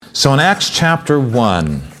So in Acts chapter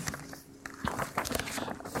 1,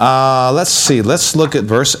 let's look at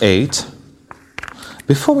verse 8.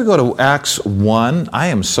 Before we go to Acts 1, I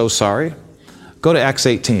am so sorry. Go to Acts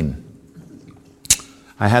 18.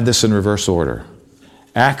 I had this in reverse order.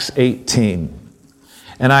 Acts 18.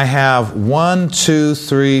 And I have 1, 2,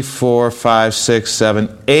 3, 4, 5, 6,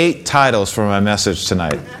 7, 8 titles for my message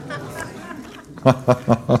tonight.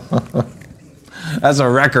 That's a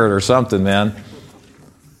record or something, man.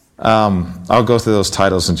 I'll go through those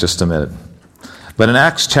titles in just a minute. But in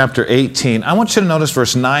Acts chapter 18, I want you to notice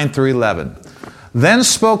verse 9 through 11. Then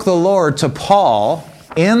spoke the Lord to Paul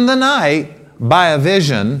in the night by a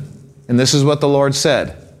vision, and this is what the Lord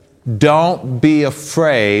said. Don't be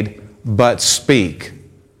afraid, but speak.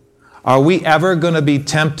 Are we ever going to be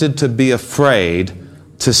tempted to be afraid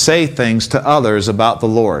to say things to others about the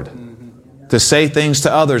Lord? To say things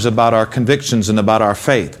to others about our convictions and about our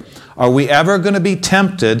faith? Are we ever going to be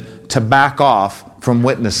tempted to back off from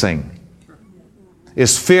witnessing?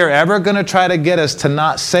 Is fear ever going to try to get us to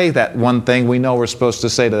not say that one thing we know we're supposed to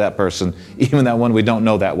say to that person, even that one we don't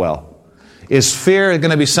know that well? Is fear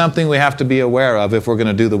going to be something we have to be aware of if we're going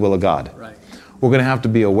to do the will of God? Right. We're going to have to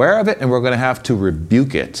be aware of it, and we're going to have to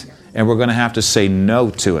rebuke it, and we're going to have to say no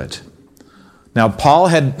to it. Now, Paul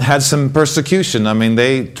had some persecution. I mean,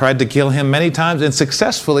 they tried to kill him many times and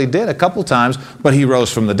successfully did a couple times, but he rose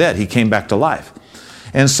from the dead. He came back to life.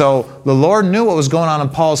 And so the Lord knew what was going on in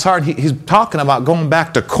Paul's heart. He's talking about going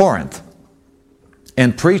back to Corinth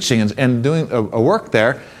and preaching and doing a work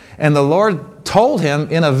there. And the Lord told him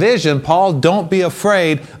in a vision, Paul, don't be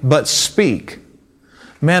afraid, but speak.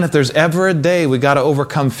 Man, if there's ever a day we got to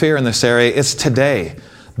overcome fear in this area, it's today.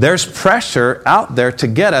 There's pressure out there to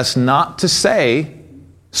get us not to say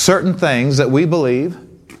certain things that we believe.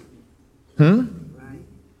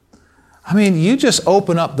 I mean, you just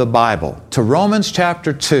open up the Bible to Romans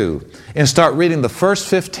chapter 2 and start reading the first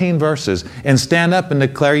 15 verses and stand up and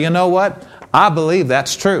declare, you know what? I believe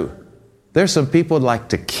that's true. There's some people who'd like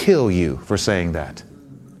to kill you for saying that.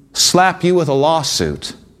 Slap you with a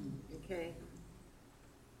lawsuit. Okay.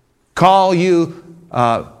 Call you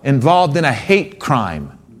involved in a hate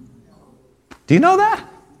crime. Do you know that?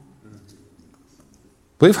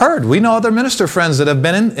 We've heard. We know other minister friends that have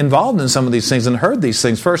been involved in some of these things and heard these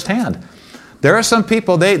things firsthand. There are some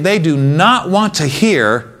people, they do not want to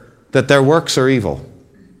hear that their works are evil.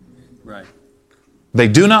 Right. They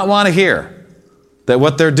do not want to hear that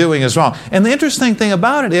what they're doing is wrong. And the interesting thing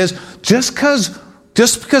about it is, just because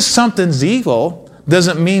something's evil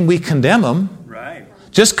doesn't mean we condemn them. Right.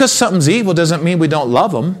 Just because something's evil doesn't mean we don't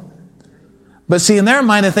love them. But see, in their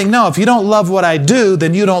mind, they think, no, if you don't love what I do,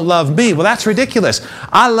 then you don't love me. Well, that's ridiculous.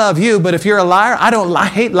 I love you, but if you're a liar, I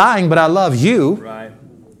hate lying, but I love you. Right.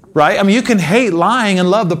 Right? I mean, you can hate lying and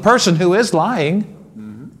love the person who is lying.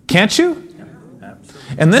 Mm-hmm. Can't you?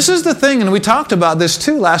 Absolutely. And this is the thing, and we talked about this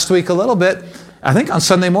too last week a little bit, I think on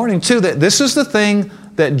Sunday morning too, that this is the thing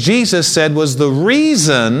that Jesus said was the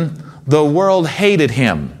reason the world hated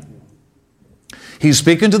him. He's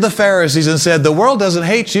speaking to the Pharisees and said, the world doesn't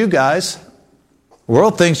hate you guys. The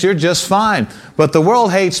world thinks you're just fine. But the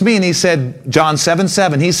world hates me. And he said, John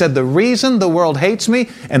 7:7, he said, the reason the world hates me,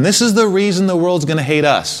 and this is the reason the world's going to hate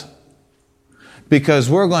us. Because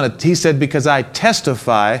he said, because I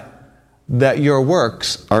testify that your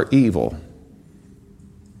works are evil.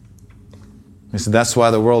 He said, that's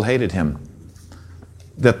why the world hated him.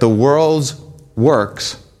 That the world's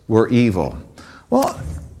works were evil. Well,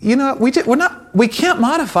 you know, we can't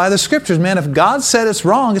modify the Scriptures, man. If God said it's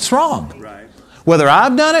wrong, it's wrong. Right. Whether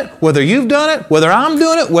I've done it, whether you've done it, whether I'm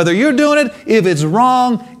doing it, whether you're doing it, if it's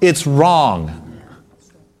wrong, it's wrong.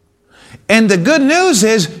 And the good news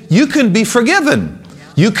is you can be forgiven.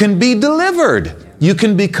 You can be delivered. You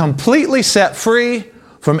can be completely set free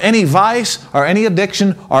from any vice or any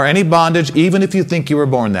addiction or any bondage, even if you think you were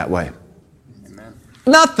born that way. Amen.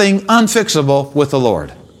 Nothing unfixable with the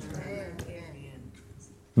Lord.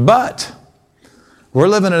 But we're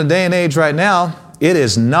living in a day and age right now, it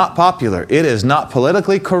is not popular. It is not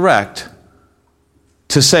politically correct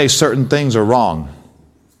to say certain things are wrong.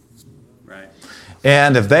 Right.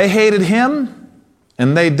 And if they hated him,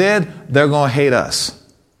 and they did, they're going to hate us.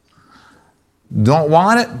 Don't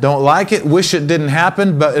want it, don't like it, wish it didn't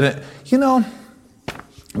happen. But, you know,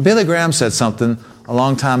 Billy Graham said something a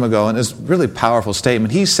long time ago, and it's a really powerful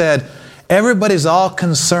statement. He said, everybody's all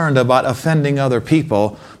concerned about offending other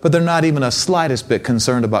people, but they're not even the slightest bit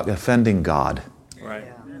concerned about offending God. Right.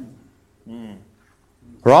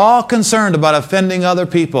 We're all concerned about offending other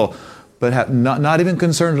people, but not even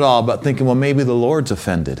concerned at all about thinking, well, maybe the Lord's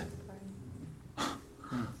offended.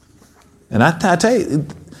 And I tell you,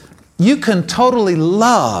 You can totally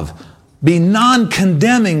love, be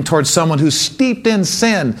non-condemning towards someone who's steeped in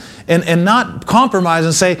sin and not compromise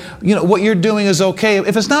and say, what you're doing is okay.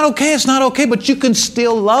 If it's not okay, it's not okay, but you can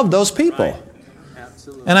still love those people. Right.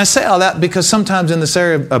 Absolutely. And I say all that because sometimes in this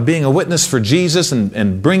area of being a witness for Jesus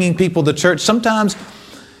and bringing people to church, sometimes,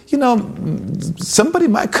 somebody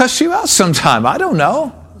might cuss you out sometime. I don't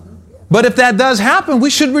know. But if that does happen, we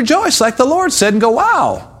should rejoice like the Lord said and go,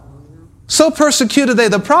 wow. So persecuted they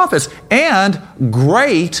the prophets, and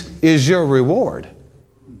great is your reward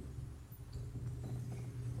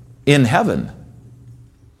in heaven,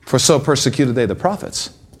 for so persecuted they the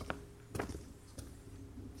prophets.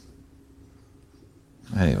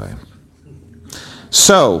 Anyway,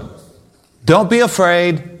 so don't be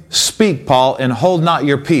afraid, speak, Paul, and hold not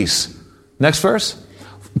your peace. Next verse.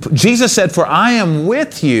 Jesus said, for I am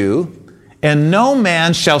with you, and no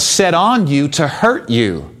man shall set on you to hurt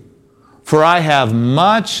you. For I have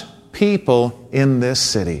much people in this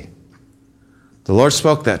city. The Lord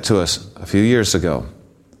spoke that to us a few years ago,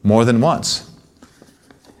 more than once.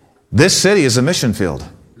 This city is a mission field.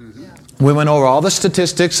 We went over all the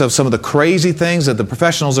statistics of some of the crazy things that the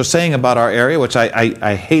professionals are saying about our area, which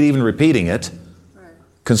I hate even repeating it,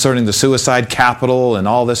 concerning the suicide capital and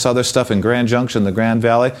all this other stuff in Grand Junction, the Grand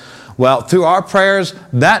Valley. Well, through our prayers,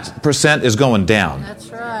 that percent is going down. That's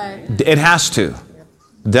right. It has to.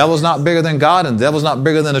 The devil's not bigger than God, and the devil's not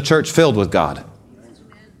bigger than a church filled with God.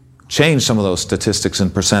 Change some of those statistics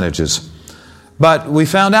and percentages. But we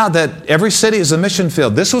found out that every city is a mission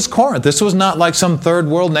field. This was Corinth. This was not like some third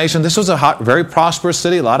world nation. This was a very prosperous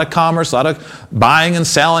city, a lot of commerce, a lot of buying and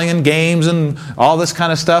selling and games and all this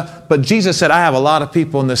kind of stuff. But Jesus said, I have a lot of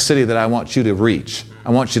people in this city that I want you to reach.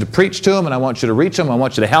 I want you to preach to them, and I want you to reach them. I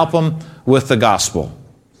want you to help them with the gospel.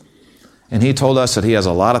 And he told us that he has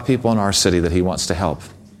a lot of people in our city that he wants to help.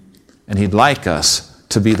 And he'd like us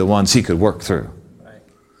to be the ones he could work through.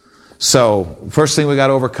 So, first thing we got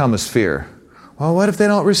to overcome is fear. Well, what if they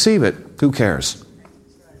don't receive it? Who cares?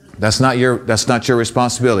 That's not your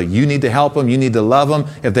responsibility. You need to help them. You need to love them.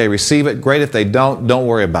 If they receive it, great. If they don't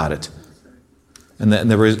worry about it. And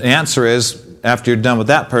the answer is, after you're done with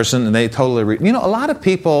that person, and they totally... a lot of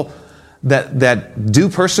people that do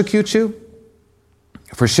persecute you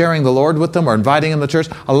for sharing the Lord with them or inviting them to church,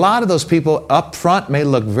 a lot of those people up front may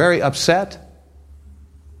look very upset,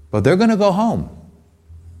 but they're going to go home.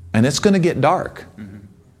 And it's going to get dark.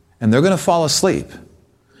 And they're going to fall asleep.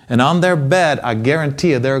 And on their bed, I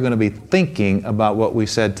guarantee you, they're going to be thinking about what we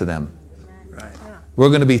said to them. Right. We're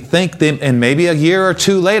going to be thinking, and maybe a year or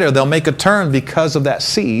two later, they'll make a turn because of that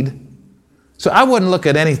seed. So I wouldn't look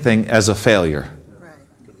at anything as a failure. Right.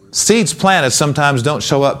 Seeds planted sometimes don't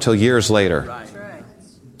show up till years later. Right.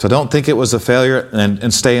 So don't think it was a failure,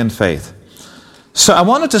 and stay in faith. So I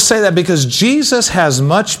wanted to say that because Jesus has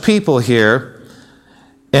much people here,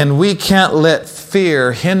 and we can't let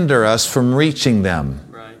fear hinder us from reaching them.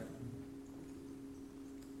 Right.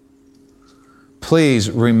 Please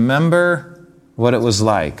remember what it was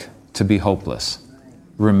like to be hopeless.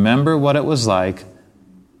 Remember what it was like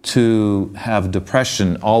to have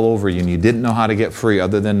depression all over you and you didn't know how to get free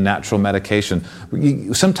other than natural medication.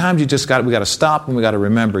 Sometimes we got to stop and we got to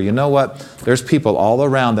remember, you know what? There's people all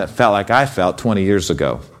around that felt like I felt 20 years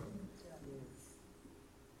ago.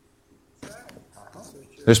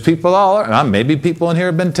 There's people all around. Maybe people in here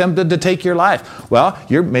have been tempted to take your life. Well,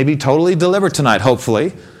 you're maybe totally delivered tonight,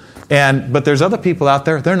 hopefully. But there's other people out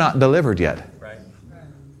there, they're not delivered yet. Right.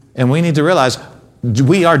 And we need to realize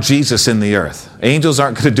we are Jesus in the earth. Angels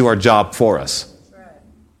aren't going to do our job for us.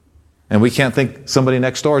 And we can't think somebody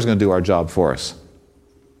next door is going to do our job for us.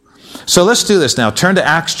 So let's do this now. Turn to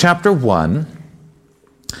Acts chapter 1.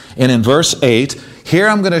 And in verse 8, here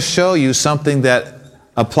I'm going to show you something that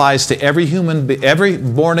applies to every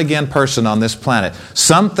born-again person on this planet.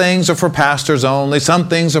 Some things are for pastors only. Some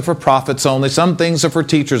things are for prophets only. Some things are for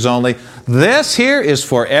teachers only. This here is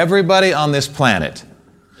for everybody on this planet.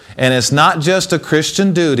 And it's not just a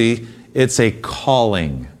Christian duty, it's a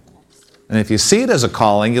calling. And if you see it as a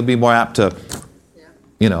calling, you'll be more apt to,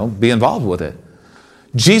 be involved with it.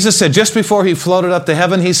 Jesus said just before he floated up to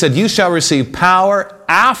heaven, he said, you shall receive power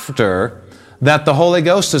after that the Holy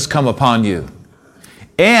Ghost has come upon you.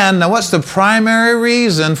 And now what's the primary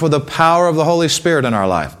reason for the power of the Holy Spirit in our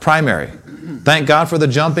life? Primary. Thank God for the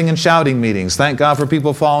jumping and shouting meetings. Thank God for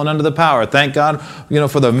people falling under the power. Thank God,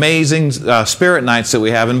 for the amazing spirit nights that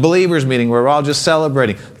we have and believers meeting where we're all just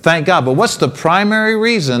celebrating. Thank God. But what's the primary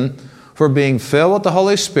reason for being filled with the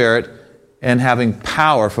Holy Spirit and having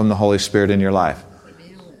power from the Holy Spirit in your life?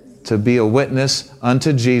 To be a witness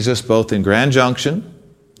unto Jesus both in Grand Junction,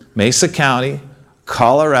 Mesa County,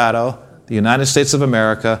 Colorado, the United States of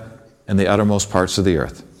America, in the uttermost parts of the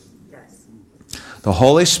earth. Yes. The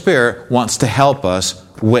Holy Spirit wants to help us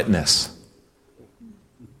witness.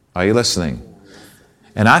 Are you listening?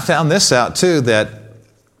 And I found this out too, that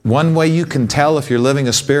one way you can tell if you're living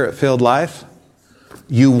a Spirit-filled life,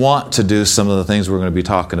 you want to do some of the things we're going to be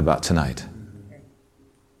talking about tonight.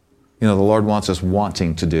 You know, the Lord wants us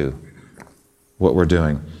wanting to do what we're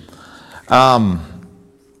doing.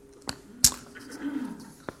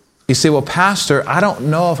 You say, well, Pastor, I don't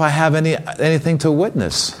know if I have anything to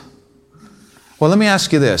witness. Well, let me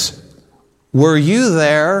ask you this. Were you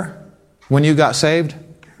there when you got saved?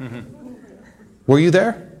 Were you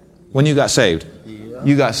there when you got saved? Yeah.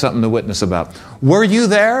 You got something to witness about. Were you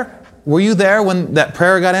there? Were you there when that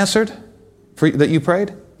prayer got answered that you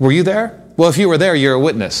prayed? Were you there? Well, if you were there, you're a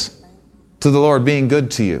witness to the Lord being good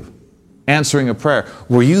to you, answering a prayer.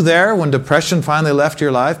 Were you there when depression finally left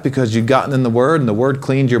your life because you'd gotten in the Word and the Word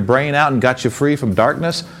cleaned your brain out and got you free from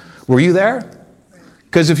darkness? Were you there?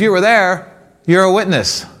 Because if you were there, you're a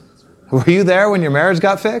witness. Were you there when your marriage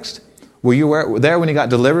got fixed? Were you there when you got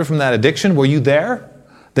delivered from that addiction? Were you there?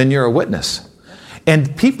 Then you're a witness.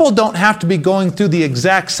 And people don't have to be going through the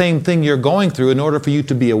exact same thing you're going through in order for you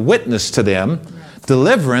to be a witness to them.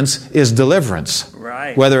 Deliverance is deliverance.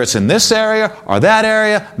 Right. Whether it's in this area or that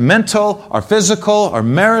area, mental or physical or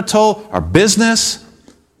marital or business.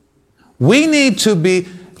 We need to be,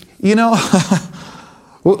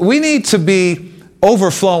 we need to be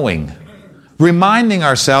overflowing, reminding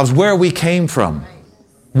ourselves where we came from,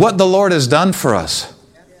 what the Lord has done for us.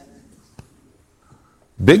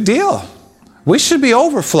 Big deal. We should be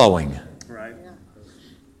overflowing. Right.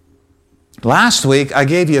 Last week, I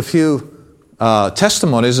gave you a few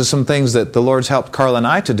testimonies of some things that the Lord's helped Carla and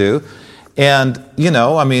I to do. And,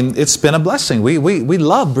 it's been a blessing. We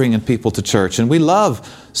love bringing people to church, and we love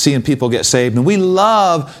seeing people get saved, and we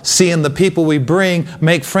love seeing the people we bring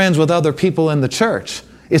make friends with other people in the church.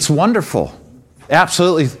 It's wonderful.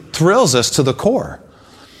 Absolutely thrills us to the core.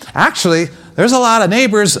 Actually, there's a lot of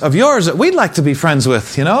neighbors of yours that we'd like to be friends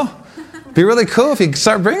with, It'd be really cool if you could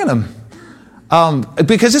start bringing them.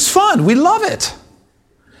 Because it's fun. We love it.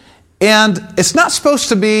 And it's not supposed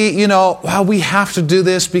to be, well, we have to do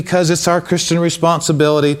this because it's our Christian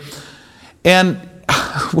responsibility. And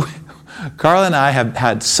Carla and I have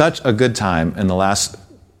had such a good time in the last,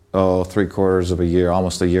 3/4 of a year,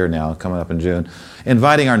 almost a year now, coming up in June,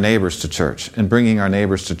 inviting our neighbors to church and bringing our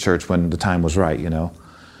neighbors to church when the time was right,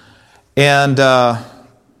 And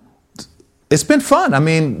it's been fun.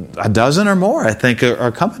 A dozen or more, I think,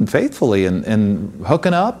 are coming faithfully and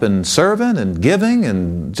hooking up and serving and giving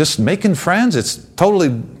and just making friends. It's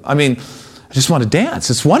totally, I just want to dance.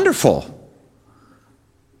 It's wonderful.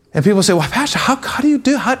 And people say, well, Pastor, how do you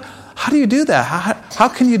do that? How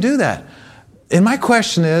can you do that? And my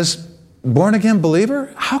question is, born-again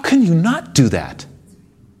believer, how can you not do that?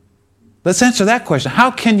 Let's answer that question.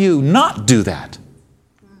 How can you not do that?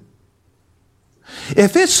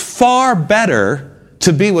 If it's far better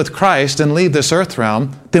to be with Christ and leave this earth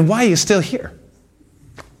realm, then why are you still here?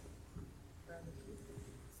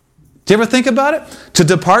 Do you ever think about it? To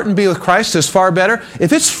depart and be with Christ is far better.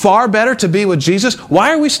 If it's far better to be with Jesus,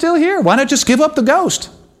 why are we still here? Why not just give up the ghost?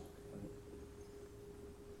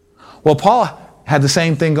 Well, Paul had the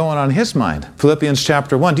same thing going on in his mind. Philippians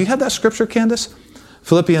chapter 1. Do you have that scripture, Candace?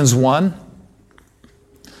 Philippians 1.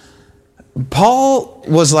 Paul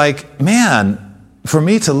was like, man, for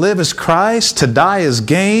me to live is Christ, to die is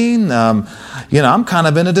gain. I'm kind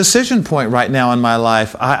of in a decision point right now in my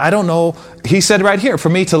life. I don't know. He said right here, for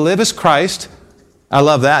me to live is Christ. I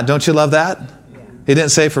love that. Don't you love that? Yeah. He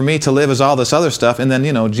didn't say for me to live is all this other stuff. And then,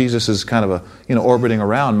 Jesus is kind of orbiting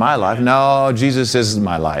around my life. No, Jesus is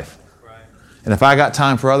my life. Right. And if I got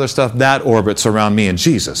time for other stuff, that orbits around me and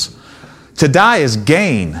Jesus. To die is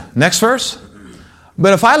gain. Next verse.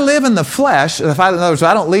 But if I live in the flesh, in other words,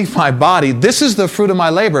 I don't leave my body, this is the fruit of my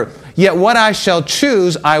labor. Yet what I shall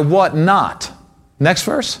choose, I wot not. Next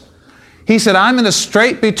verse. He said, I'm in a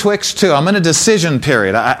strait betwixt two. I'm in a decision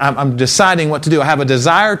period. I'm deciding what to do. I have a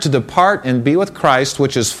desire to depart and be with Christ,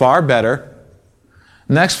 which is far better.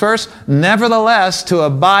 Next verse. Nevertheless, to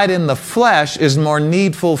abide in the flesh is more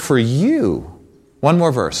needful for you. One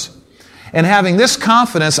more verse. And having this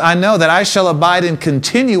confidence, I know that I shall abide and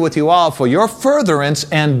continue with you all for your furtherance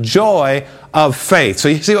and joy of faith. So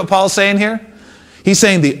you see what Paul's saying here? He's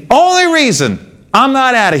saying the only reason I'm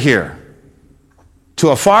not out of here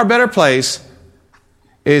to a far better place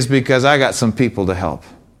is because I got some people to help.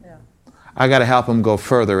 Yeah. I got to help them go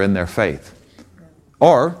further in their faith. Yeah.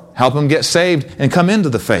 Or help them get saved and come into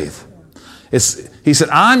the faith. He said,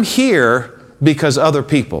 I'm here because other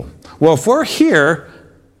people. Well, if we're here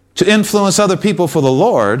to influence other people for the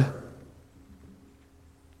Lord,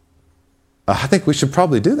 I think we should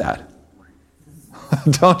probably do that.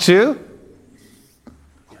 Don't you?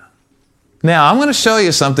 Now, I'm going to show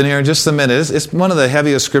you something here in just a minute. It's one of the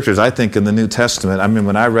heaviest scriptures, I think, in the New Testament. I mean,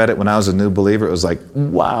 when I read it when I was a new believer, it was like,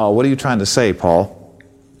 wow, what are you trying to say, Paul?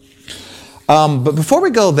 But before we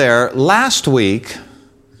go there, last week,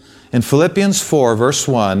 in Philippians 4, verse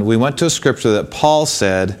 1, we went to a scripture that Paul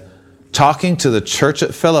said, talking to the church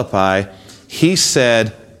at Philippi, he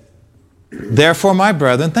said, therefore, my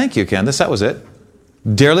brethren, thank you, Candace, that was it,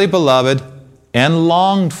 dearly beloved and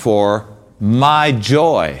longed for, my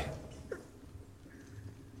joy.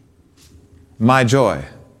 My joy.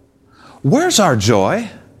 Where's our joy?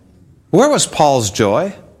 Where was Paul's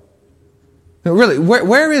joy? Really,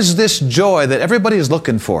 where is this joy that everybody is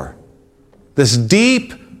looking for? This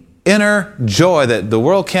deep inner joy that the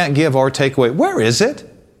world can't give or take away. Where is it?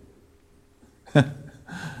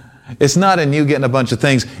 It's not in you getting a bunch of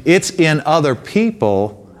things. It's in other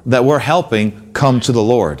people that we're helping come to the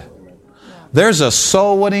Lord. There's a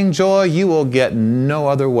soul-winning joy you will get no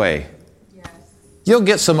other way. You'll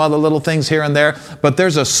get some other little things here and there, but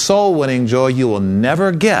there's a soul-winning joy you will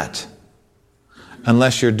never get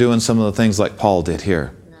unless you're doing some of the things like Paul did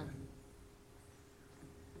here.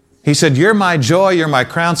 He said, you're my joy, you're my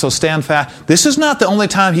crown, so stand fast. This is not the only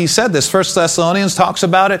time he said this. 1 Thessalonians talks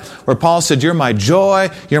about it, where Paul said, you're my joy,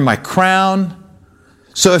 you're my crown.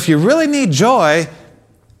 So if you really need joy,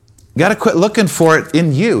 you got to quit looking for it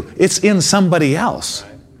in you. It's in somebody else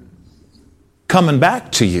coming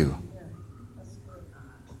back to you.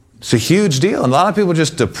 It's a huge deal. And a lot of people are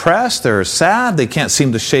just depressed. They're sad. They can't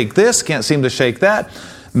seem to shake this, can't seem to shake that.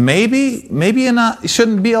 Maybe you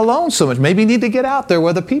shouldn't be alone so much. Maybe you need to get out there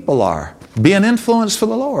where the people are. Be an influence for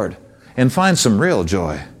the Lord and find some real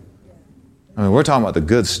joy. I mean, we're talking about the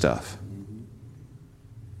good stuff.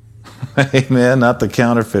 Amen, not the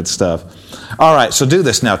counterfeit stuff. All right, so do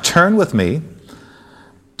this now. Turn with me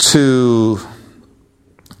to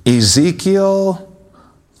Ezekiel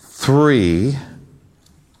 3.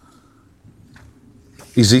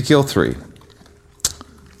 Ezekiel 3.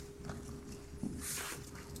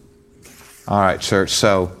 All right, church.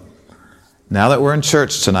 So now that we're in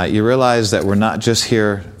church tonight, you realize that we're not just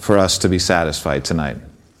here for us to be satisfied tonight.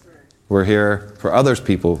 We're here for other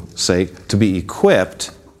people's sake to be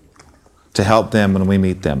equipped to help them when we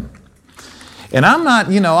meet them. And I'm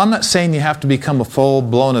not saying you have to become a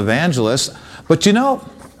full-blown evangelist, but Carl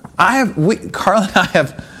and I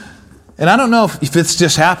have, and I don't know if this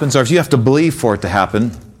just happens or if you have to believe for it to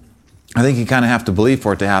happen. I think you kind of have to believe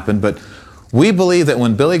for it to happen, but we believe that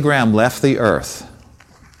when Billy Graham left the earth,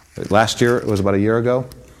 last year, it was about a year ago,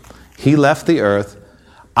 he left the earth.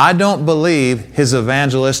 I don't believe his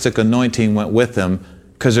evangelistic anointing went with him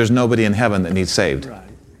because there's nobody in heaven that needs saved. Right.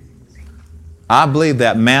 I believe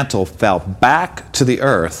that mantle fell back to the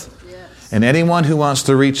earth. Yes. And anyone who wants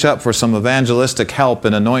to reach up for some evangelistic help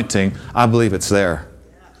and anointing, I believe it's there.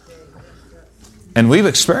 And we've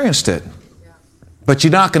experienced it. But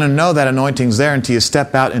you're not going to know that anointing's there until you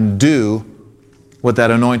step out and do what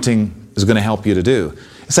that anointing is going to help you to do.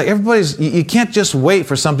 It's like you can't just wait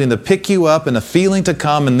for something to pick you up and a feeling to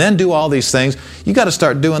come and then do all these things. You got to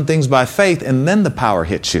start doing things by faith and then the power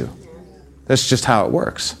hits you. That's just how it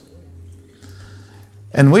works.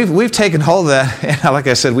 And we've taken hold of that. And like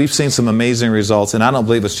I said, we've seen some amazing results, and I don't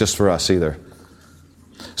believe it's just for us either.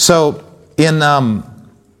 So in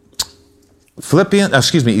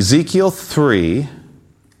Ezekiel 3,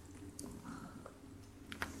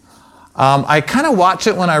 I kind of watch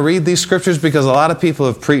it when I read these scriptures because a lot of people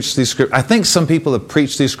have preached these scriptures. I think some people have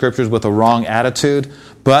preached these scriptures with a wrong attitude,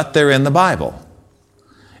 but they're in the Bible.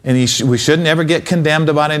 And we shouldn't ever get condemned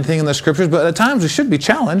about anything in the scriptures, but at times we should be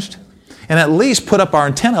challenged and at least put up our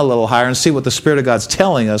antenna a little higher and see what the Spirit of God's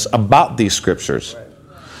telling us about these scriptures.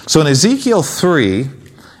 So in Ezekiel 3,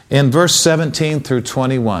 in verse 17 through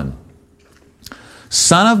 21,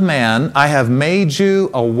 Son of man, I have made you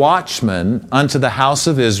a watchman unto the house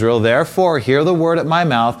of Israel. Therefore, hear the word at my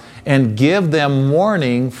mouth and give them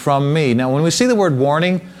warning from me. Now, when we see the word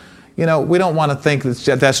warning, we don't want to think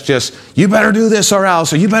that's just, you better do this or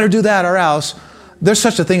else, or you better do that or else. There's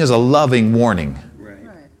such a thing as a loving warning. Right.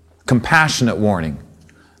 Compassionate warning.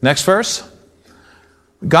 Next verse.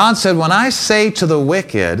 God said, when I say to the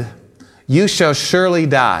wicked, you shall surely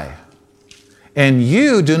die, and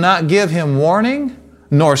you do not give him warning,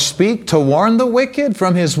 nor speak to warn the wicked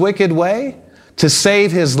from his wicked way, to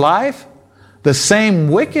save his life, the same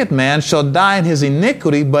wicked man shall die in his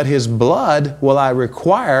iniquity, but his blood will I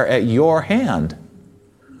require at your hand.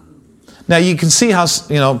 Now you can see how,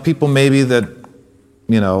 people maybe that,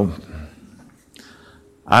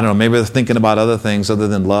 I don't know, maybe they're thinking about other things other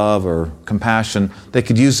than love or compassion, they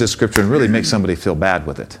could use this scripture and really make somebody feel bad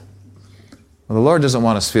with it. Well, the Lord doesn't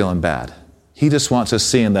want us feeling bad. He just wants us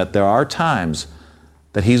seeing that there are times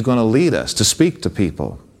that He's going to lead us to speak to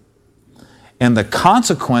people. And the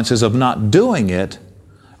consequences of not doing it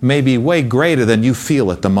may be way greater than you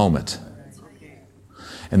feel at the moment.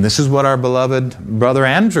 And this is what our beloved brother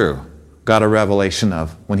Andrew got a revelation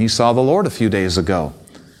of when he saw the Lord a few days ago.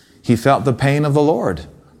 He felt the pain of the Lord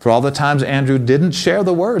for all the times Andrew didn't share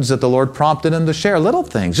the words that the Lord prompted him to share. Little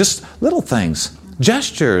things, just little things.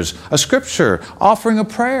 Gestures, a scripture, offering a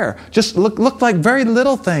prayer. Just looked like very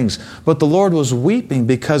little things. But the Lord was weeping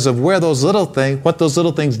because of what those little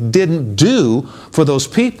things didn't do for those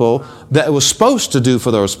people that it was supposed to do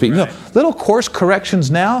for those people. Right. You know, little course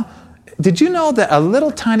corrections now. Did you know that a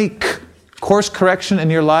little tiny course correction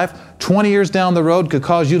in your life 20 years down the road could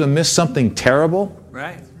cause you to miss something terrible?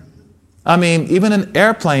 Right. I mean, even in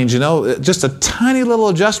airplanes, you know, just a tiny little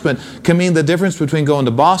adjustment can mean the difference between going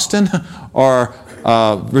to Boston or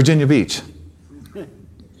Virginia Beach. Right.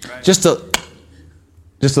 Just a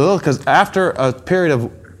little, because after a period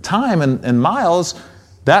of time and miles,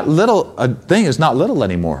 that little thing is not little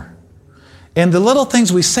anymore. And the little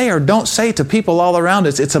things we say or don't say to people all around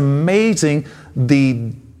us, it's amazing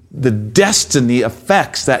the destiny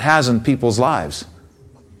effects that has in people's lives.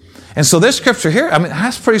 And so this scripture here, I mean,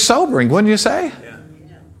 that's pretty sobering, wouldn't you say? Yeah.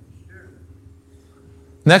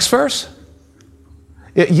 Next verse.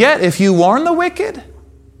 Yet if you warn the wicked,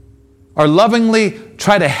 or lovingly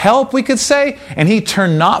try to help, we could say, and he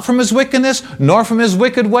turn not from his wickedness, nor from his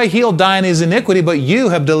wicked way, he'll die in his iniquity, but you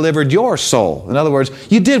have delivered your soul. In other words,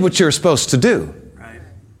 you did what you were supposed to do. Right.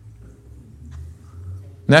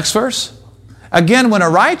 Next verse. Again, when a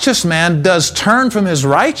righteous man does turn from his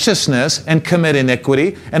righteousness and commit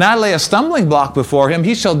iniquity, and I lay a stumbling block before him,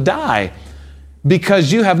 he shall die.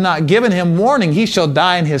 Because you have not given him warning, he shall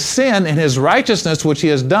die in his sin, and his righteousness which he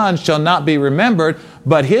has done shall not be remembered,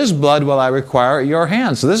 but his blood will I require at your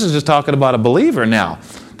hands. So this is just talking about a believer now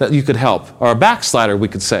that you could help, or a backslider, we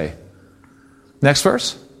could say. Next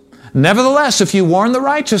verse. Nevertheless, if you warn the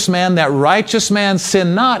righteous man, that righteous man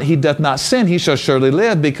sin not, he doth not sin, he shall surely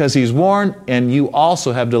live, because he's warned, and you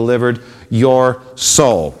also have delivered your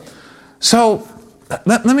soul. So,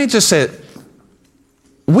 let me just say it.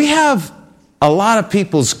 We have a lot of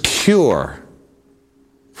people's cure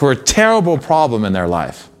for a terrible problem in their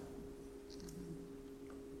life.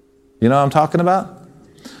 You know what I'm talking about?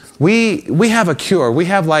 We have a cure. We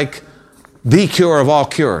have like the cure of all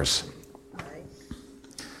cures.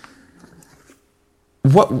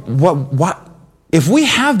 What if we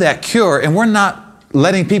have that cure and we're not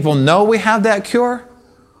letting people know we have that cure?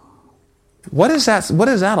 What is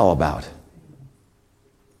that all about?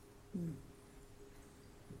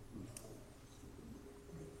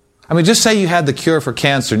 I mean, just say you had the cure for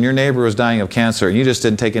cancer and your neighbor was dying of cancer and you just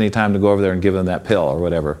didn't take any time to go over there and give them that pill or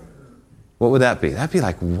whatever. What would that be? That'd be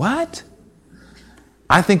like, what?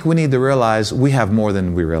 I think we need to realize we have more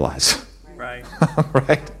than we realize. Right.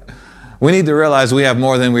 Right? We need to realize we have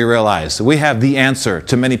more than we realize. We have the answer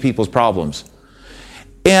to many people's problems.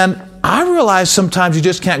 And I realize sometimes you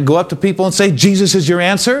just can't go up to people and say, Jesus is your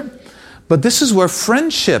answer. But this is where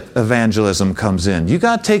friendship evangelism comes in. You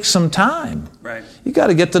got to take some time. Right. You got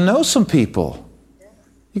to get to know some people.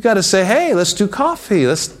 You got to say, hey, let's do coffee.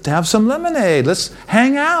 Let's have some lemonade. Let's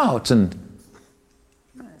hang out. And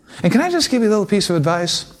can I just give you a little piece of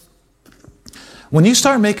advice? When you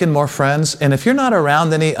start making more friends, and if you're not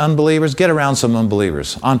around any unbelievers, get around some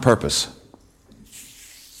unbelievers on purpose.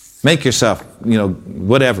 Make yourself,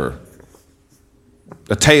 whatever.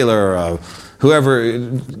 A tailor,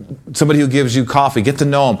 whoever, somebody who gives you coffee, get to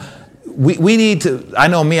know them. We need to, I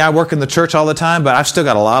know me, I work in the church all the time, but I've still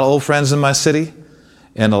got a lot of old friends in my city.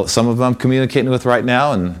 And some of them I'm communicating with right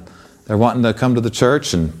now, and they're wanting to come to the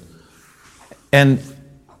church. And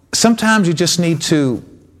sometimes you just need to,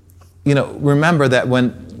 remember that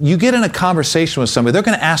when you get in a conversation with somebody, they're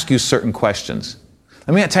going to ask you certain questions.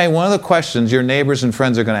 Let me tell you one of the questions your neighbors and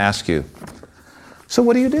friends are going to ask you. So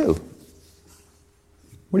what do you do?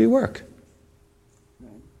 Where do you work?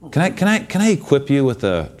 Can I equip you with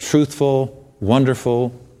a truthful, wonderful,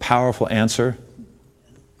 powerful answer?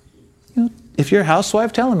 If you're a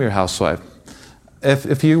housewife, tell them you're a housewife.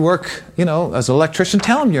 If you work, as an electrician,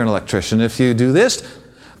 tell them you're an electrician. If you do this,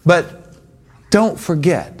 but don't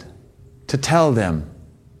forget to tell them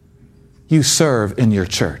you serve in your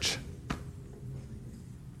church.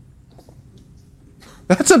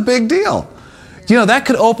 That's a big deal. That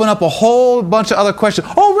could open up a whole bunch of other questions.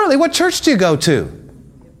 Oh, really? What church do you go to?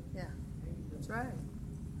 Yeah, that's right.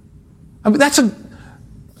 I mean,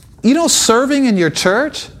 You know, serving in your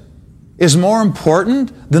church is more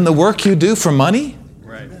important than the work you do for money?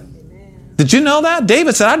 Right. Did you know that?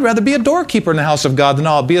 David said, I'd rather be a doorkeeper in the house of God than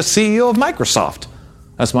I'll be a CEO of Microsoft.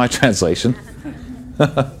 That's my translation.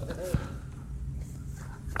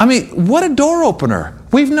 I mean, what a door opener.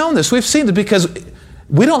 We've known this. We've seen it because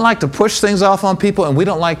we don't like to push things off on people and we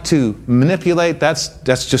don't like to manipulate. That's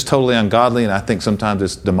just totally ungodly, and I think sometimes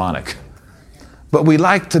it's demonic. But we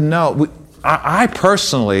like to know. I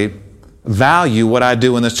personally value what I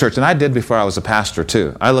do in this church, and I did before I was a pastor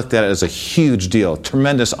too. I looked at it as a huge deal,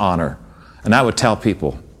 tremendous honor. And I would tell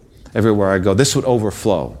people everywhere I go, this would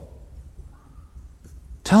overflow.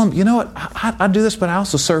 Tell them, you know what, I do this, but I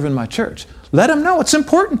also serve in my church. Let them know it's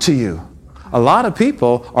important to you. A lot of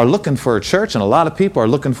people are looking for a church, and a lot of people are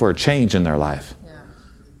looking for a change in their life.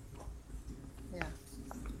 Yeah.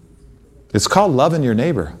 It's called loving your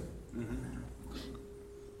neighbor.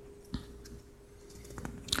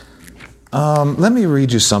 Let me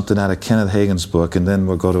read you something out of Kenneth Hagin's book, and then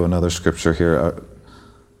we'll go to another scripture here.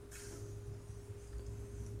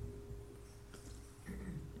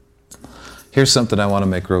 Here's something I want to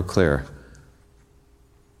make real clear.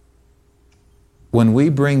 When we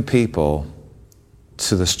bring people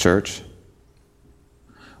to this church,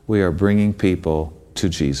 we are bringing people to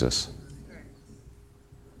Jesus.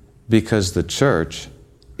 Because the church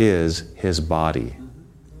is His body.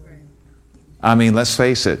 I mean, let's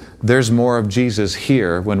face it, there's more of Jesus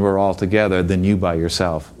here when we're all together than you by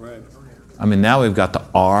yourself. Right. I mean, now we've got the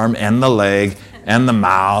arm and the leg and the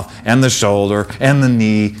mouth and the shoulder and the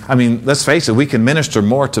knee. I mean, let's face it, we can minister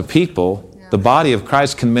more to people. The body of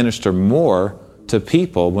Christ can minister more to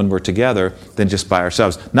people when we're together than just by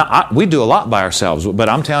ourselves. Now, we do a lot by ourselves, but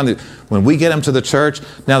I'm telling you, when we get them to the church,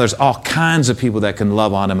 now there's all kinds of people that can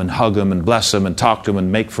love on them and hug them and bless them and talk to them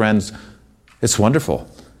and make friends. It's wonderful.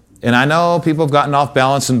 And I know people have gotten off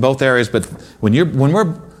balance in both areas, but when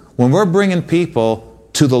we're bringing people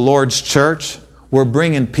to the Lord's church, we're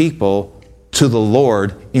bringing people to the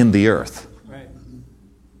Lord in the earth. Right.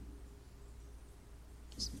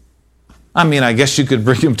 I mean, I guess you could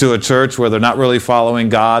bring them to a church where they're not really following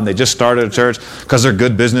God, and they just started a church because they're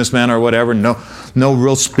good businessmen or whatever, no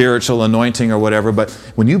real spiritual anointing or whatever. But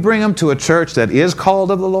when you bring them to a church that is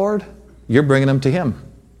called of the Lord, you're bringing them to Him.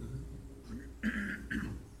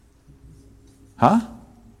 Huh?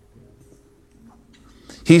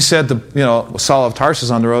 He said to Saul of Tarsus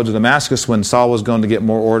on the road to Damascus, when Saul was going to get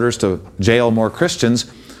more orders to jail more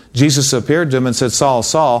Christians, Jesus appeared to him and said, Saul,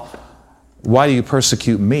 Saul, why do you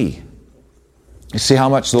persecute me? You see how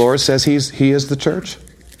much the Lord says He is the church?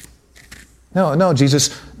 No,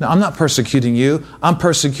 Jesus, no, I'm not persecuting you. I'm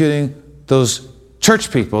persecuting those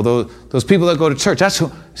church people, those people that go to church. That's who.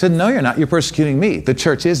 He said, no, you're not. You're persecuting me. The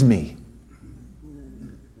church is me.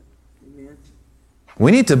 We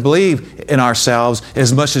need to believe in ourselves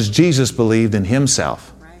as much as Jesus believed in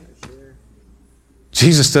Himself. Right.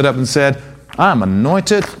 Jesus stood up and said, I'm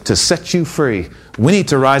anointed to set you free. We need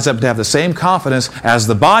to rise up to have the same confidence as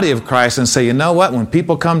the body of Christ and say, you know what? When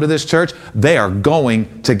people come to this church, they are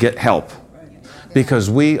going to get help. Because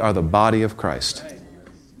we are the body of Christ.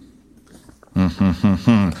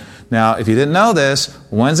 Now, if you didn't know this,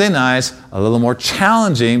 Wednesday night's a little more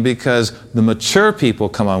challenging because the mature people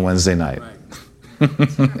come on Wednesday night.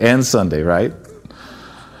 And Sunday, right?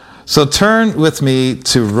 So turn with me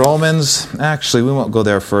to Romans. Actually, we won't go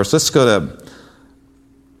there first. Let's go to,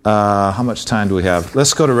 how much time do we have?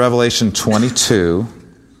 Let's go to Revelation 22.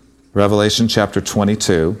 Revelation chapter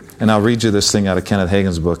 22. And I'll read you this thing out of Kenneth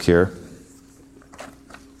Hagin's book here.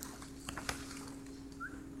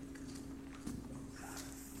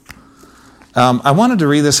 I wanted to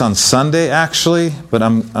read this on Sunday, actually, but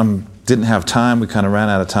didn't have time. We kind of ran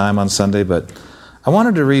out of time on Sunday, but I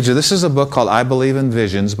wanted to read you. This is a book called I Believe in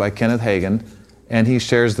Visions by Kenneth Hagin, and he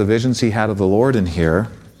shares the visions he had of the Lord in here.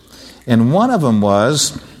 And one of them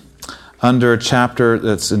was under a chapter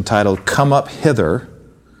that's entitled Come Up Hither,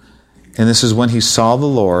 and this is when he saw the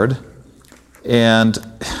Lord. And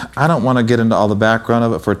I don't want to get into all the background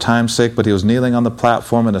of it for time's sake, but he was kneeling on the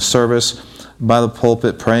platform in a service by the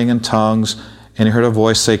pulpit, praying in tongues, and he heard a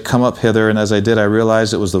voice say, come up hither. And as I did, I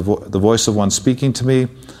realized it was the voice of one speaking to me.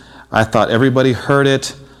 I thought everybody heard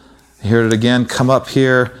it. I heard it again, come up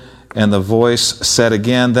here. And the voice said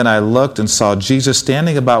again. Then I looked and saw Jesus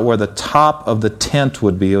standing about where the top of the tent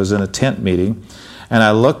would be. It was in a tent meeting. And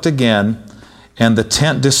I looked again, and the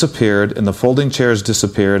tent disappeared, and the folding chairs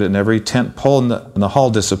disappeared, and every tent pole in the hall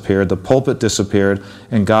disappeared. The pulpit disappeared,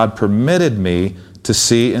 and God permitted me to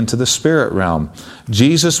see into the spirit realm.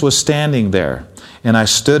 Jesus was standing there, and I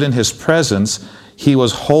stood in His presence. He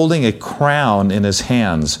was holding a crown in His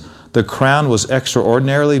hands. The crown was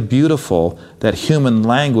extraordinarily beautiful that human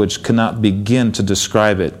language cannot begin to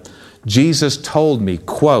describe it. Jesus told me,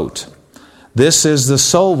 quote, "This is the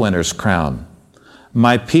soul winner's crown.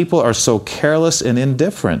 My people are so careless and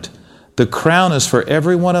indifferent. The crown is for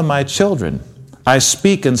every one of my children. I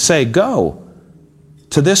speak and say, go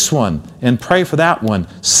to this one and pray for that one.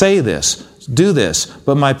 Say this, do this.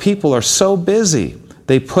 But my people are so busy.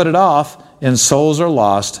 They put it off and souls are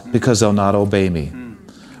lost because they'll not obey me."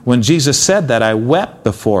 When Jesus said that, I wept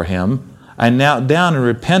before him. I knelt down and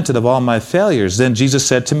repented of all my failures. Then Jesus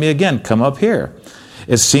said to me again, "Come up here."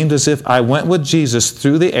 It seemed as if I went with Jesus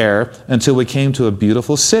through the air until we came to a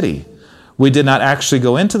beautiful city. We did not actually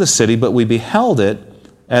go into the city, but we beheld it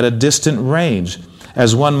at a distant range,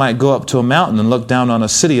 as one might go up to a mountain and look down on a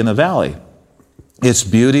city in a valley. Its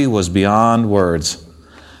beauty was beyond words.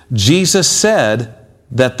 Jesus said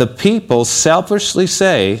that the people selfishly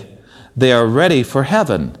say they are ready for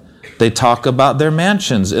heaven. They talk about their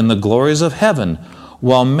mansions and the glories of heaven,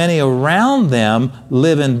 while many around them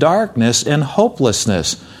live in darkness and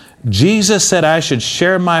hopelessness. Jesus said I should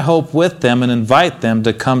share my hope with them and invite them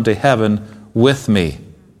to come to heaven with me.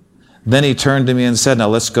 Then he turned to me and said, "Now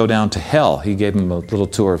let's go down to hell." He gave him a little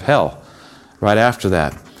tour of hell right after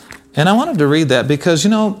that. And I wanted to read that because,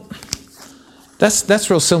 that's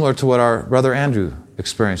real similar to what our brother Andrew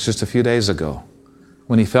experienced just a few days ago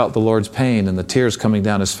when he felt the Lord's pain and the tears coming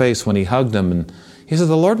down his face when he hugged him. And he said,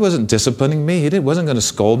 the Lord wasn't disciplining me. He wasn't going to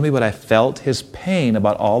scold me, but I felt his pain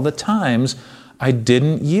about all the times I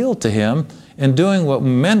didn't yield to him in doing what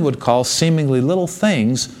men would call seemingly little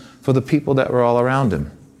things for the people that were all around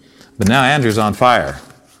him. But now Andrew's on fire.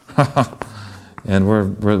 And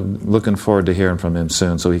we're looking forward to hearing from him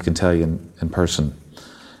soon so he can tell you in person.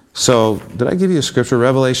 So, did I give you a scripture?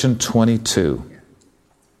 Revelation 22.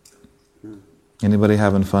 Anybody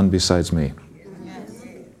having fun besides me?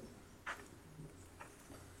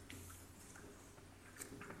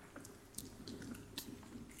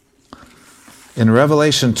 In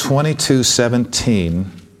Revelation 22:17,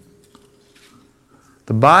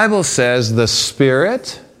 the Bible says the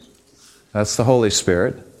Spirit, that's the Holy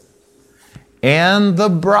Spirit, and the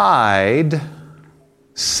bride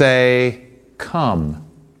say, "Come."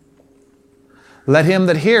 Let him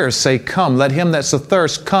that hears say, "Come." Let him that's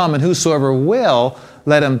athirst come, and whosoever will,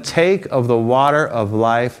 let him take of the water of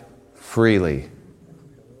life freely.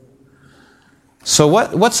 So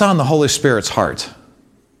what's on the Holy Spirit's heart?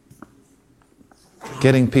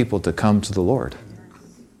 Getting people to come to the Lord.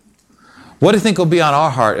 What do you think will be on our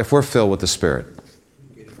heart if we're filled with the Spirit?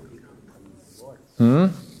 You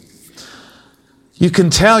can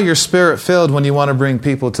tell you're Spirit-filled when you want to bring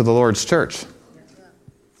people to the Lord's church.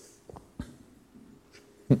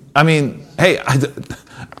 I mean, hey,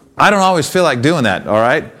 I don't always feel like doing that, all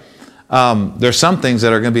right? There's some things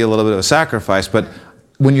that are going to be a little bit of a sacrifice, but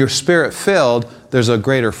when you're Spirit-filled, there's a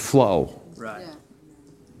greater flow. Right.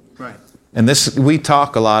 Right. And we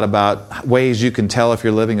talk a lot about ways you can tell if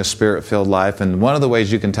you're living a Spirit-filled life, and one of the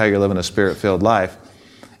ways you can tell you're living a Spirit-filled life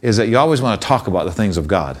is that you always want to talk about the things of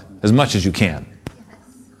God as much as you can.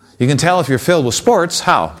 You can tell if you're filled with sports.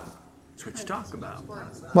 How? That's what you talk about.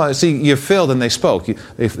 Well, see, you're filled and they spoke.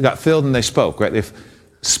 They got filled and they spoke, right? If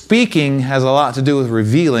speaking has a lot to do with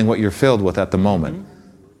revealing what you're filled with at the moment.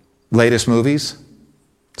 Latest movies,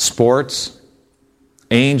 sports,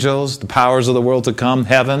 angels, the powers of the world to come,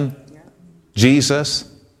 heaven, Jesus,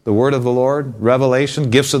 the Word of the Lord, revelation,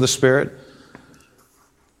 gifts of the Spirit.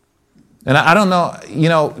 And I don't know,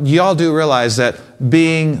 you all do realize that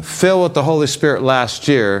being filled with the Holy Spirit last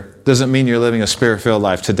year doesn't mean you're living a Spirit-filled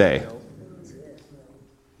life today.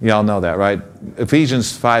 You all know that, right?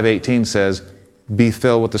 Ephesians 5:18 says, be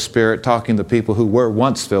filled with the Spirit, talking to people who were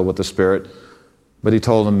once filled with the Spirit, but he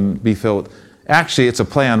told them, be filled. Actually, it's a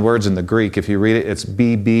play on words in the Greek. If you read it, it's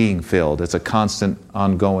be being filled. It's a constant,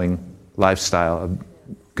 ongoing lifestyle of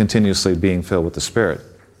continuously being filled with the Spirit.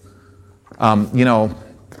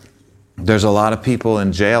 There's a lot of people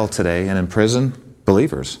in jail today and in prison,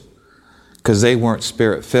 believers, because they weren't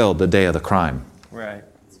Spirit-filled the day of the crime. Right.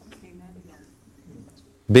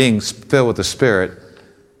 Being filled with the Spirit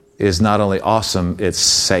is not only awesome, it's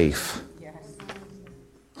safe. Yes.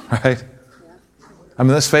 Right? I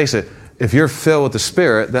mean, let's face it. If you're filled with the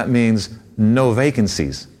Spirit, that means no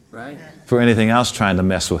vacancies Right. for anything else trying to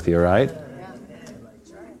mess with you, right?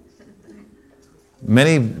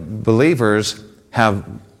 Many believers have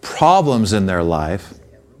problems in their life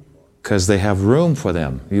because they have room for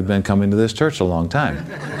them. You've been coming to this church a long time.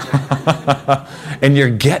 And you're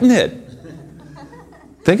getting it.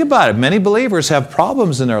 Think about it. Many believers have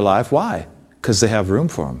problems in their life. Why? Because they have room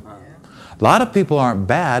for them. A lot of people aren't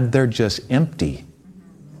bad, they're just empty.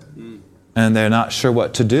 And they're not sure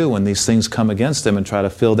what to do when these things come against them and try to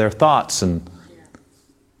fill their thoughts. And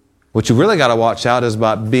what you really got to watch out is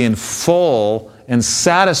about being full and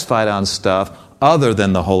satisfied on stuff other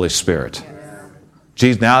than the Holy Spirit.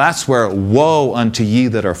 Jesus, now that's where woe unto ye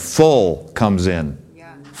that are full comes in.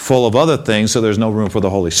 Full of other things, so there's no room for the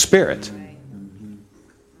Holy Spirit.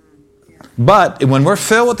 But when we're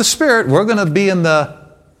filled with the Spirit, we're going to be in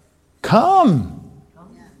the come.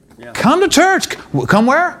 Come to church. Come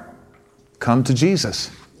where? Come to Jesus.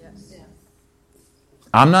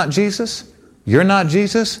 I'm not Jesus. You're not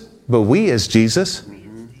Jesus. But we as Jesus.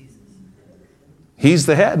 He's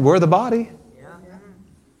the head. We're the body.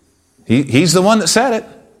 He's the one that said it.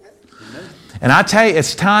 And I tell you,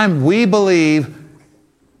 it's time we believe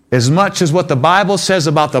as much as what the Bible says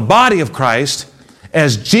about the body of Christ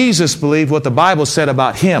as Jesus believed what the Bible said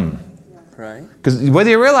about Him. Right. Because whether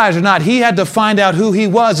you realize or not, He had to find out who He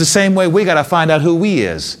was the same way we got to find out who we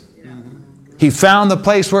is. He found the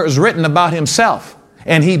place where it was written about Himself.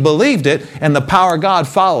 And He believed it, and the power of God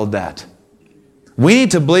followed that. We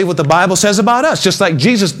need to believe what the Bible says about us, just like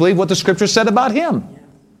Jesus believed what the Scripture said about Him.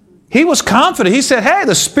 He was confident. He said, hey,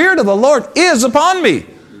 the Spirit of the Lord is upon me.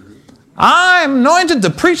 I'm anointed to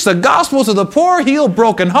preach the gospel to the poor, heal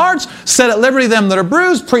broken hearts, set at liberty them that are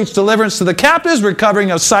bruised, preach deliverance to the captives,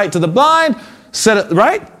 recovering of sight to the blind,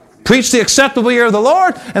 preach the acceptable year of the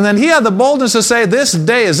Lord. And then he had the boldness to say, this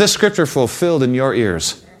day is this scripture fulfilled in your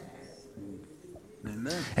ears.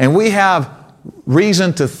 Amen. And we have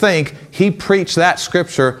reason to think he preached that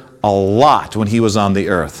scripture a lot when he was on the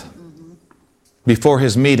earth. Before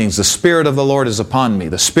his meetings, the Spirit of the Lord is upon me.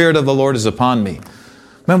 The Spirit of the Lord is upon me.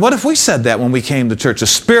 Man, what if we said that when we came to church? The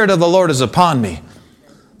Spirit of the Lord is upon me.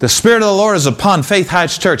 The Spirit of the Lord is upon Faith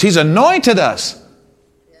Heights Church. He's anointed us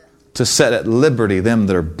to set at liberty them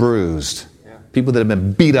that are bruised. People that have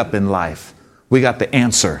been beat up in life. We got the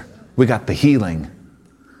answer. We got the healing.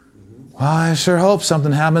 Well, I sure hope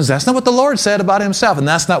something happens. That's not what the Lord said about Himself, and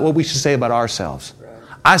that's not what we should say about ourselves.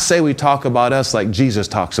 I say we talk about us like Jesus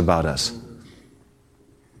talks about us.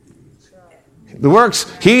 The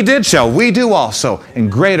works He did show, we do also.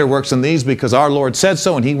 And greater works than these because our Lord said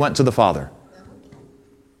so and He went to the Father.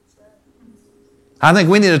 I think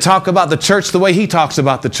we need to talk about the church the way He talks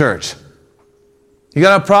about the church. You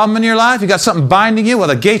got a problem in your life? You got something binding you? Well,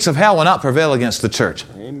 the gates of hell will not prevail against the church.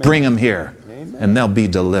 Amen. Bring them here. Amen. And they'll be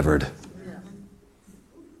delivered. Yeah.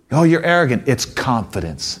 Oh, you're arrogant. It's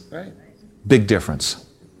confidence. Right. Big difference.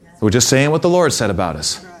 We're just saying what the Lord said about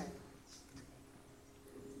us.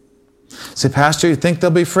 Say, Pastor, you think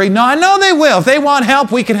they'll be free? No, I know they will. If they want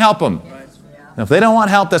help, we can help them. Now, if they don't want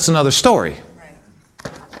help, that's another story.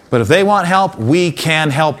 But if they want help, we can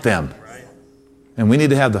help them. And we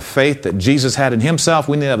need to have the faith that Jesus had in Himself.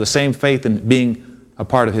 We need to have the same faith in being a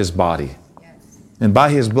part of His body. And by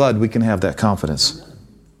His blood, we can have that confidence.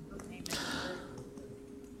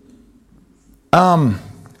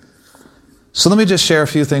 So let me just share a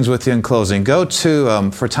few things with you in closing. Go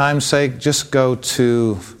to, for time's sake, just go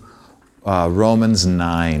to Romans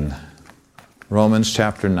 9. Romans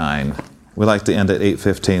chapter 9. We like to end at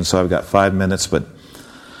 8:15, so I've got 5 minutes, but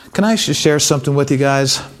can I just share something with you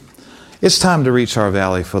guys? It's time to reach our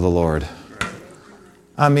valley for the Lord.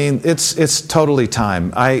 I mean, it's totally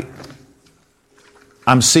time.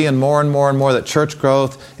 I'm seeing more and more and more that church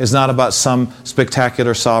growth is not about some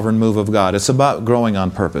spectacular sovereign move of God. It's about growing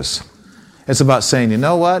on purpose. It's about saying, you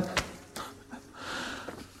know what?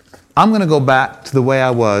 I'm going to go back to the way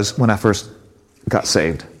I was when I first got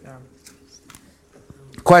saved.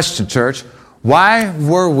 Question, church. Why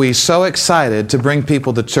were we so excited to bring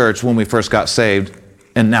people to church when we first got saved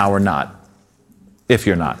and now we're not? If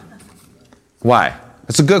you're not. Why?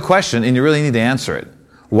 It's a good question and you really need to answer it.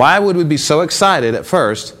 Why would we be so excited at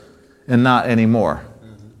first and not anymore?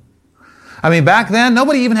 I mean, back then,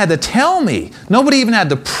 nobody even had to tell me. Nobody even had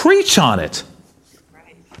to preach on it.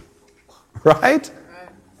 Right?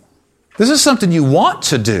 This is something you want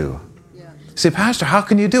to do. Yeah. You say, Pastor, how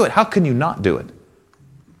can you do it? How can you not do it?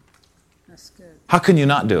 That's good. How can you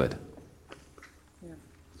not do it? Yeah.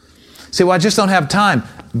 Say, well, I just don't have time.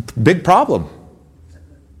 Big problem.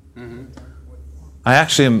 Mm-hmm. I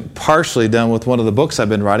actually am partially done with one of the books I've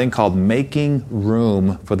been writing called Making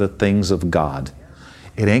Room for the Things of God.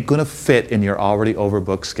 It ain't going to fit in your already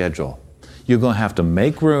overbooked schedule. You're going to have to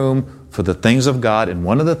make room for the things of God, and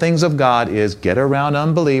one of the things of God is get around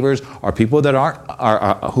unbelievers or people that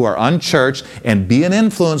who are unchurched and be an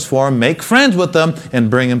influence for them, make friends with them,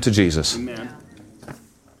 and bring them to Jesus. Amen.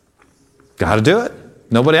 Got to do it.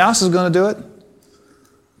 Nobody else is going to do it.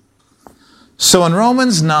 So in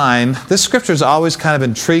Romans 9, this scripture's always kind of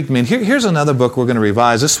intrigued me. And here's another book we're going to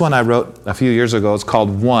revise. This one I wrote a few years ago. It's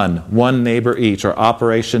called One Neighbor Each, or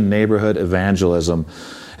Operation Neighborhood Evangelism.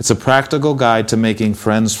 It's a practical guide to making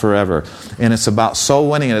friends forever. And it's about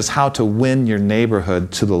soul winning. It's how to win your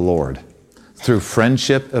neighborhood to the Lord through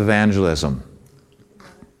friendship evangelism.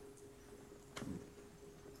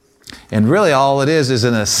 And really all it is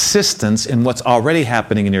an assistance in what's already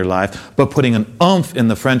happening in your life, but putting an oomph in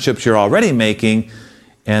the friendships you're already making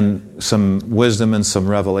and some wisdom and some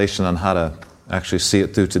revelation on how to actually see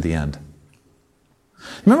it through to the end.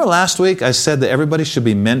 Remember last week I said that everybody should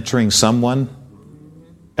be mentoring someone?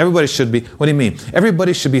 Everybody should be. What do you mean?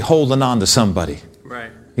 Everybody should be holding on to somebody.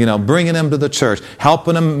 Right. You know, bringing them to the church,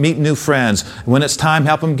 helping them meet new friends. When it's time,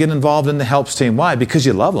 help them get involved in the helps team. Why? Because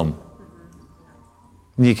you love them.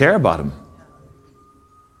 And you care about them.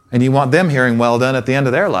 And you want them hearing well done at the end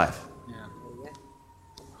of their life. Yeah.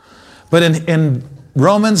 But in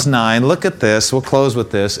Romans 9, look at this. We'll close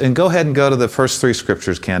with this. And go ahead and go to the first 3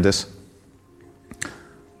 scriptures, Candace.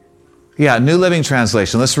 Yeah, New Living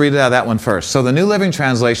Translation. Let's read it out of that one first. So the New Living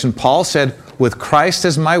Translation, Paul said, "With Christ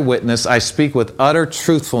as my witness, I speak with utter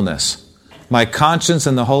truthfulness. My conscience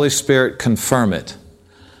and the Holy Spirit confirm it.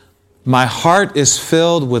 My heart is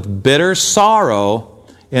filled with bitter sorrow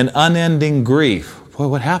and unending grief." Boy,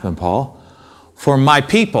 what happened, Paul? "For my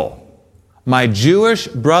people, my Jewish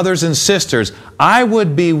brothers and sisters, I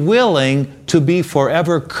would be willing to be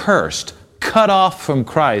forever cursed, cut off from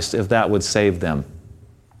Christ if that would save them."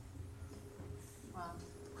 Wow.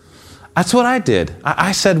 That's what I did.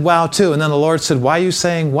 I said wow too. And then the Lord said, "Why are you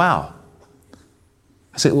saying wow?"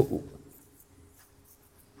 I said,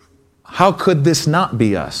 "How could this not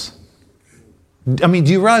be us?" I mean,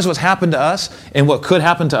 do you realize what's happened to us and what could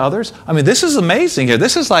happen to others? I mean, this is amazing here.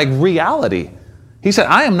 This is like reality. He said,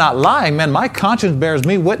 "I am not lying, man. My conscience bears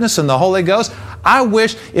me witness in the Holy Ghost. I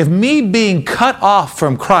wish if me being cut off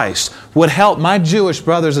from Christ would help my Jewish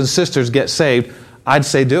brothers and sisters get saved, I'd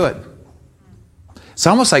say do it." It's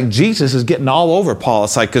almost like Jesus is getting all over Paul.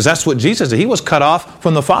 It's like, because that's what Jesus did. He was cut off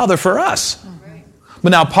from the Father for us.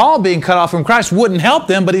 But now Paul being cut off from Christ wouldn't help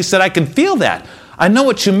them, but he said, "I can feel that. I know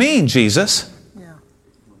what you mean, Jesus."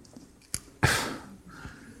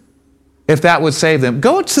 If that would save them.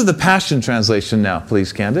 Go to the Passion Translation now,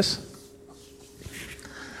 please, Candace.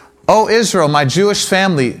 "O Israel, my Jewish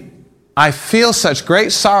family, I feel such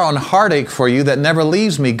great sorrow and heartache for you that never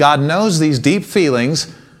leaves me. God knows these deep feelings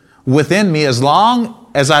within me. As long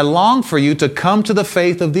as I long for you to come to the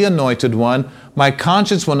faith of the Anointed One, my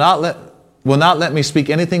conscience will not let me speak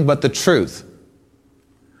anything but the truth.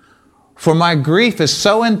 For my grief is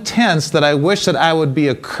so intense that I wish that I would be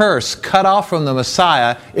accursed, cut off from the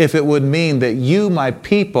Messiah, if it would mean that you, my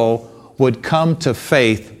people, would come to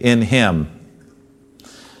faith in Him."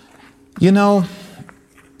 You know,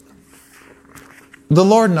 the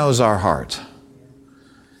Lord knows our heart.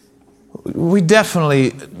 We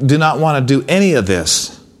definitely do not want to do any of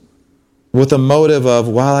this with a motive of,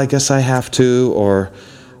 well, I guess I have to, or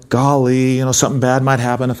golly, something bad might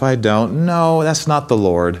happen if I don't. No, that's not the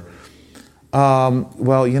Lord.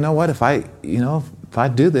 Well, you know what? If I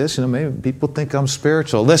do this, maybe people think I'm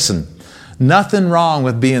spiritual. Listen, nothing wrong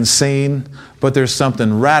with being seen, but there's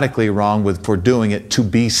something radically wrong for doing it to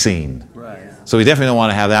be seen. Right. So we definitely don't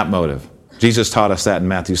want to have that motive. Jesus taught us that in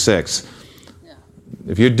Matthew 6. Yeah.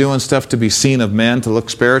 If you're doing stuff to be seen of men, to look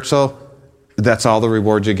spiritual, that's all the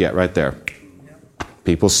reward you get right there.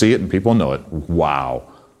 People see it and people know it. Wow.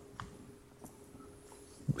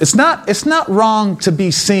 It's not wrong to be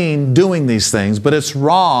seen doing these things, but it's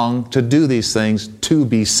wrong to do these things to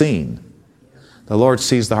be seen. The Lord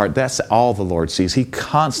sees the heart. That's all the Lord sees. He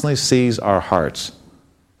constantly sees our hearts.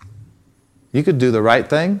 You could do the right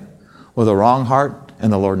thing with a wrong heart,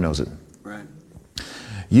 and the Lord knows it. Right.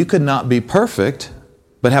 You could not be perfect,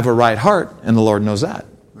 but have a right heart, and the Lord knows that.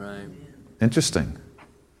 Right. Interesting.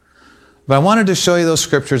 But I wanted to show you those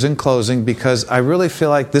scriptures in closing because I really feel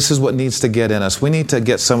like this is what needs to get in us. We need to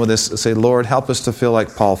get some of this, say, Lord, help us to feel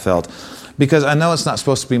like Paul felt. Because I know it's not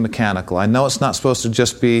supposed to be mechanical. I know it's not supposed to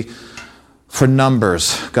just be for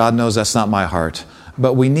numbers. God knows that's not my heart.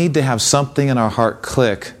 But we need to have something in our heart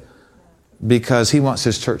click because He wants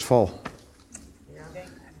His church full.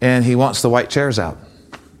 And He wants the white chairs out.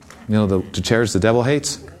 The chairs the devil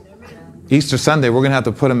hates. Easter Sunday, we're going to have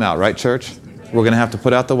to put them out, right, church? We're going to have to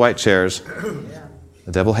put out the white chairs.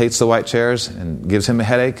 The devil hates the white chairs and gives him a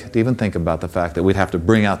headache to even think about the fact that we'd have to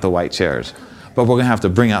bring out the white chairs. But we're going to have to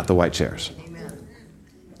bring out the white chairs.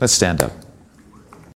 Let's stand up.